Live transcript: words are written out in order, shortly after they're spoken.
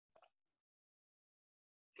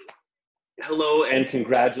Hello and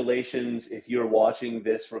congratulations. If you're watching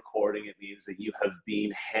this recording, it means that you have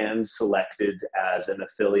been hand selected as an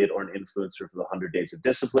affiliate or an influencer for the 100 Days of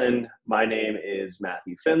Discipline. My name is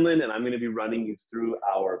Matthew Finland, and I'm going to be running you through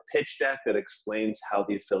our pitch deck that explains how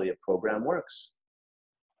the affiliate program works.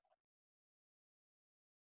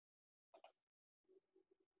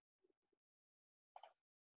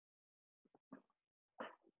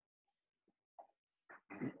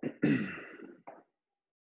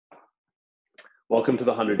 Welcome to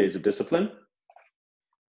the 100 Days of Discipline.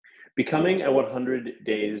 Becoming a 100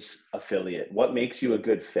 Days affiliate, what makes you a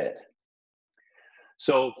good fit?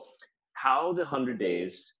 So how the 100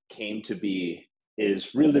 Days came to be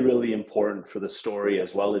is really, really important for the story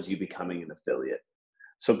as well as you becoming an affiliate.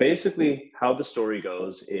 So basically how the story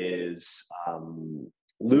goes is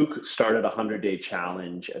Luke started a 100-day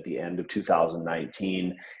challenge at the end of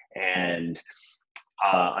 2019, and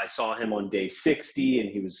I saw him on day 60 and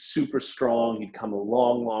he was super strong. He'd come a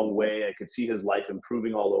long, long way. I could see his life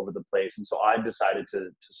improving all over the place. And so I decided to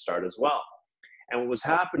start as well. And what was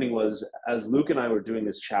happening was, as Luke and I were doing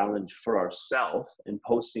this challenge for ourselves and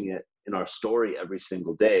posting it in our story every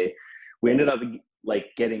single day, we ended up like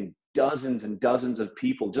getting dozens and dozens of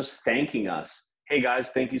people just thanking us. Hey guys,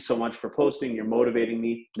 thank you so much for posting. You're motivating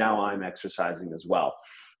me. Now I'm exercising as well.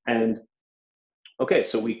 And okay,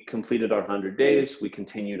 so we completed our 100 days. We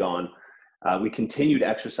continued on. We continued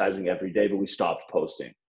exercising every day, but we stopped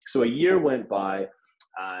posting. So a year went by,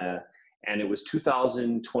 and it was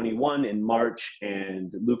 2021 in March,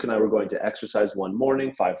 and Luke and I were going to exercise one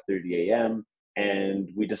morning, 5:30 a.m.,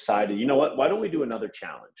 and we decided, you know what, why don't we do another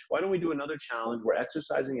challenge? Why don't we do another challenge? We're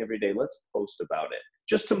exercising every day. Let's post about it,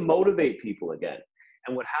 just to motivate people again.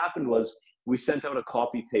 And what happened was we sent out a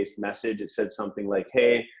copy-paste message. It said something like,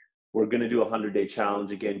 hey, we're going to do a 100-day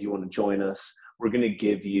challenge again. Do you want to join us? We're going to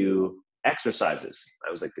give you exercises.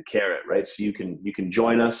 That was like the carrot, right? So you can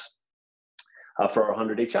join us for our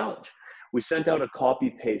 100-day challenge. We sent out a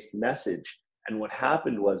copy-paste message, and what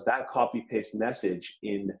happened was that copy-paste message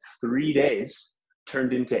in 3 days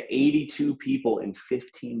turned into 82 people in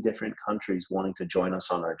 15 different countries wanting to join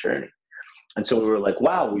us on our journey. And so we were like,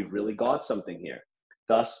 wow, we've really got something here.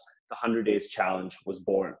 Thus, the 100 Days Challenge was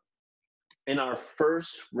born. In our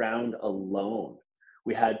first round alone,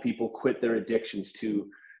 we had people quit their addictions to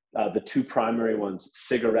the two primary ones,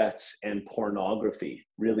 cigarettes and pornography.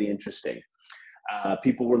 Really interesting.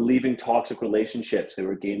 People were leaving toxic relationships. They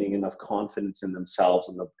were gaining enough confidence in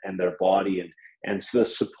themselves and their body, and the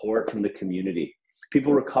support from the community.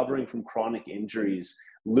 People recovering from chronic injuries,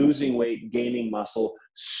 losing weight, gaining muscle.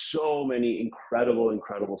 So many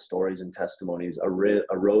incredible stories and testimonies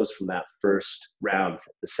arose from that first round,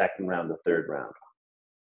 the second round, the third round.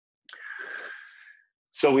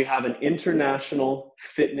 So we have an international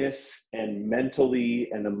fitness and mentally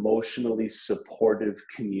and emotionally supportive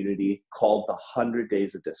community called the 100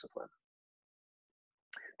 Days of Discipline.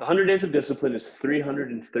 The 100 Days of Discipline is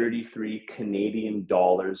 333 Canadian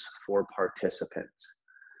dollars for participants.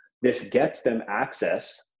 This gets them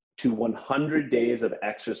access to 100 days of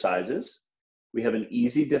exercises. We have an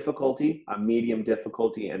easy difficulty, a medium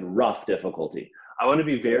difficulty, and rough difficulty. I want to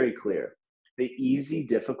be very clear. The easy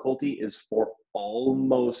difficulty is for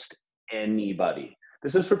almost anybody.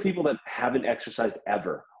 This is for people that haven't exercised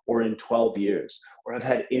ever, or in 12 years, or have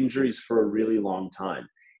had injuries for a really long time.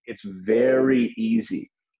 It's very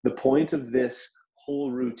easy. The point of this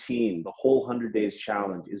whole routine, the whole 100 Days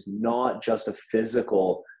Challenge, is not just a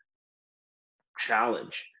physical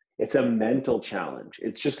challenge. It's a mental challenge.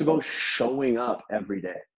 It's just about showing up every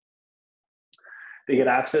day. They get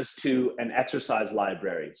access to an exercise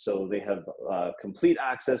library. So they have complete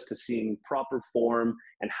access to seeing proper form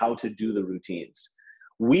and how to do the routines.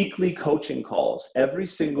 Weekly coaching calls. Every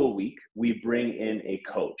single week, we bring in a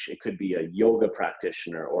coach. It could be a yoga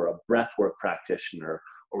practitioner or a breathwork practitioner,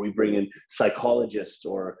 or we bring in psychologists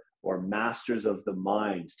or masters of the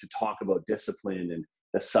mind to talk about discipline and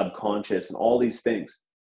the subconscious and all these things.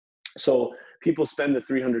 So people spend the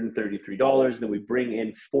 $333, then we bring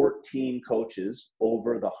in 14 coaches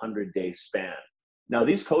over the 100-day span. Now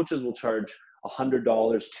these coaches will charge $100,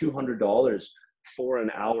 $200 for an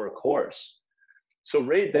hour course. So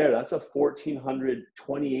right there, that's a $1,400,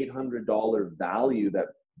 $2,800 value that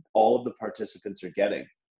all of the participants are getting.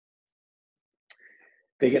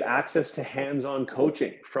 They get access to hands-on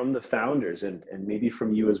coaching from the founders and maybe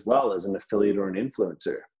from you as well as an affiliate or an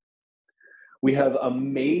influencer. We have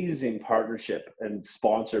amazing partnership and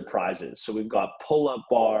sponsor prizes. So we've got pull-up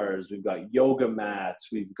bars, we've got yoga mats,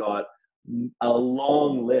 we've got a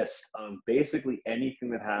long list of basically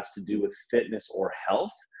anything that has to do with fitness or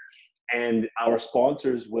health. And our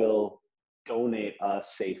sponsors will donate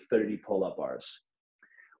us, say, 30 pull-up bars.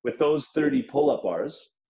 With those 30 pull-up bars,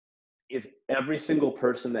 if every single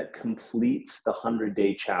person that completes the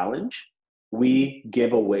 100-day challenge, we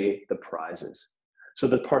give away the prizes. So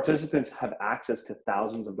the participants have access to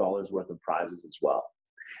thousands of dollars worth of prizes as well.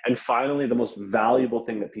 And finally, the most valuable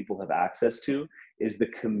thing that people have access to is the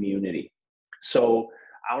community. So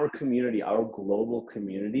our community, our global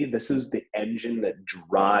community, this is the engine that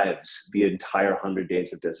drives the entire 100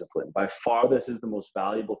 days of discipline. By far, this is the most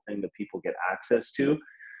valuable thing that people get access to.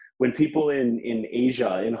 When people in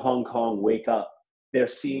Asia, in Hong Kong wake up, they're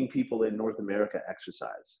seeing people in North America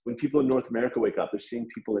exercise. When people in North America wake up, they're seeing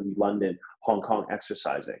people in London, Hong Kong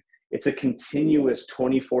exercising. It's a continuous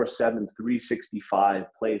 24/7, 365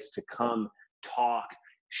 place to come, talk,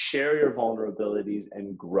 share your vulnerabilities,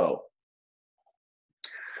 and grow.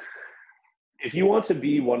 If you want to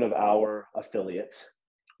be one of our affiliates,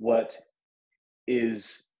 what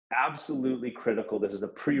is absolutely critical, this is a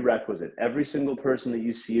prerequisite. Every single person that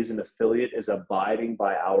you see as an affiliate is abiding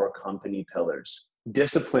by our company pillars.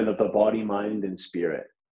 Discipline of the body, mind, and spirit.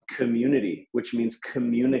 Community, which means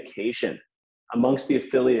communication amongst the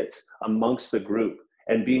affiliates, amongst the group,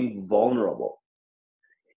 and being vulnerable.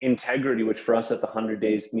 Integrity, which for us at the 100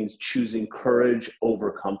 days means choosing courage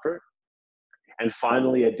over comfort. And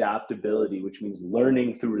finally, adaptability, which means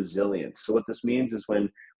learning through resilience. So what this means is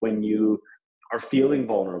when you are feeling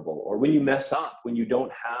vulnerable, or when you mess up, when you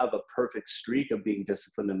don't have a perfect streak of being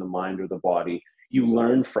disciplined in the mind or the body, you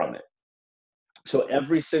learn from it. So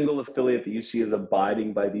every single affiliate that you see is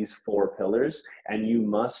abiding by these 4 pillars, and you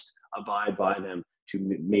must abide by them to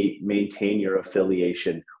maintain your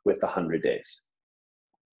affiliation with the 100 days.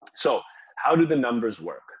 So how do the numbers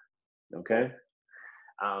work? Okay.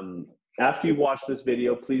 After you've watched this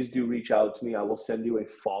video, please do reach out to me. I will send you a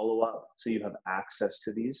follow-up so you have access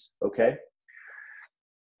to these, okay?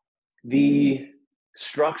 The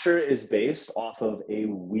structure is based off of a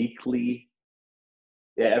weekly,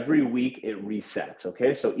 every week it resets,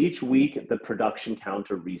 okay? So each week the production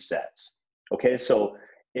counter resets, okay? So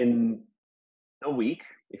in a week,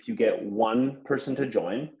 if you get 1 person to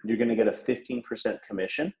join, you're gonna get a 15%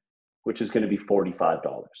 commission, which is gonna be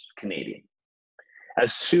 $45 Canadian.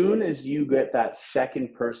 As soon as you get that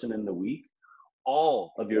second person in the week,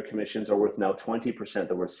 all of your commissions are worth now 20%,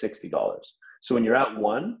 they're worth $60. So when you're at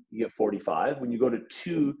 1, you get 45. When you go to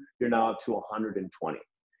 2, you're now up to 120,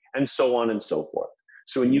 and so on and so forth.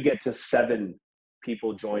 So when you get to 7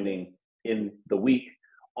 people joining in the week,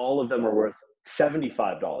 all of them are worth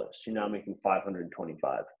 $75. You're now making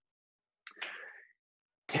 $525.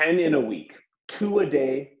 10 in a week. 2 a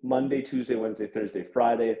day, Monday, Tuesday, Wednesday, Thursday,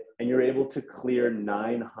 Friday, and you're able to clear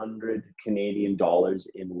 900 Canadian dollars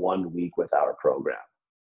in 1 week with our program.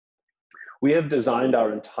 We have designed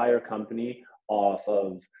our entire company off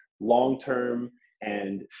of long-term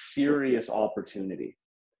and serious opportunity.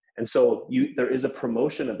 And so there is a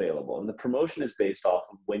promotion available, and the promotion is based off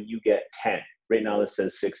of when you get 10. Right now this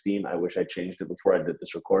says 16. I wish I changed it before I did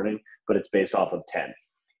this recording, but it's based off of 10.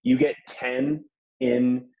 You get 10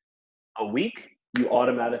 in a week, you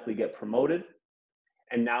automatically get promoted,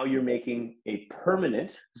 and now you're making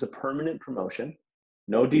it's a permanent promotion,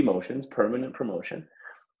 no demotions, permanent promotion,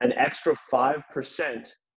 an extra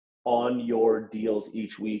 5% on your deals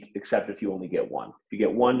each week, except if you only get 1. If you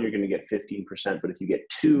get 1, you're going to get 15%, but if you get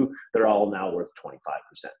 2, they're all now worth 25%,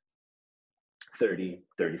 30,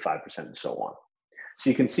 35%, and so on. So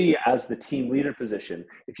you can see, as the team leader position,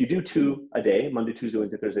 if you do 2 a day, Monday, Tuesday,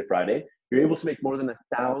 Wednesday, Thursday, Friday, you're able to make more than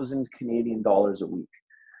 1,000 Canadian dollars a week.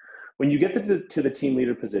 When you get to the team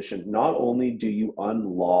leader position, not only do you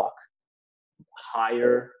unlock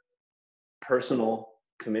higher personal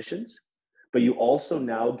commissions, but you also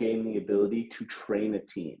now gain the ability to train a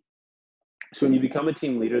team. So when you become a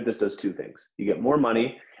team leader, this does 2 things. You get more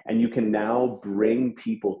money, and you can now bring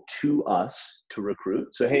people to us to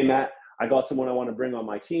recruit. So, hey, Matt, I got someone I want to bring on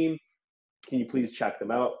my team. Can you please check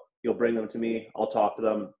them out? You'll bring them to me. I'll talk to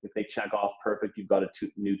them. If they check off, perfect. You've got a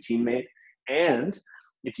new teammate. And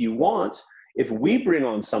if you want, if we bring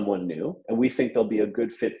on someone new and we think they'll be a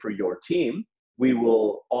good fit for your team, we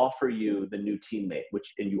will offer you the new teammate,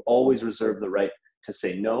 and you always reserve the right to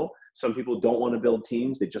say no. Some people don't want to build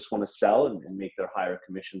teams. They just want to sell and make their higher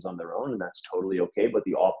commissions on their own, and that's totally okay, but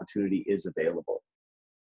the opportunity is available.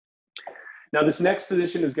 Now, this next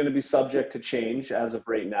position is going to be subject to change as of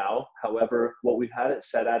right now. However, what we've had it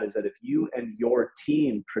set at is that if you and your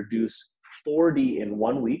team produce 40 in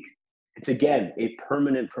 1 week, it's again a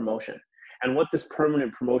permanent promotion. And what this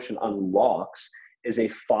permanent promotion unlocks is a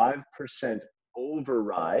 5%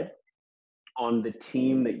 override on the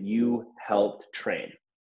team that you helped train.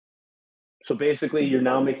 So basically, you're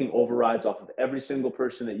now making overrides off of every single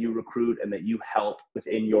person that you recruit and that you help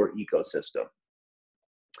within your ecosystem.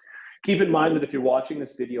 Keep in mind that if you're watching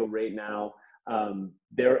this video right now,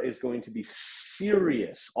 there is going to be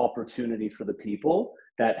serious opportunity for the people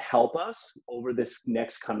that help us over this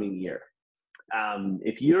next coming year.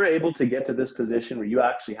 If you're able to get to this position where you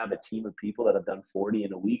actually have a team of people that have done 40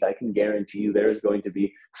 in a week, I can guarantee you there's going to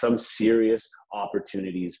be some serious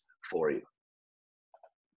opportunities for you.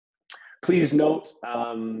 Please note,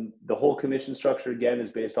 the whole commission structure, again,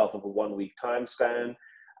 is based off of a 1-week time span.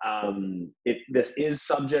 This is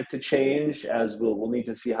subject to change, as we'll need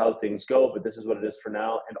to see how things go, but this is what it is for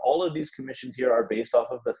now. And all of these commissions here are based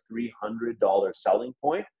off of the $300 selling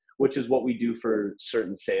point, which is what we do for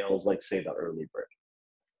certain sales, like say the early bird.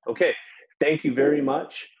 Okay, thank you very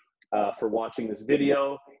much for watching this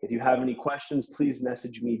video. If you have any questions, please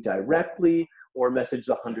message me directly or message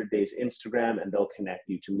the 100 Days Instagram and they'll connect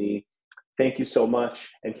you to me. Thank you so much,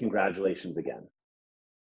 and congratulations again.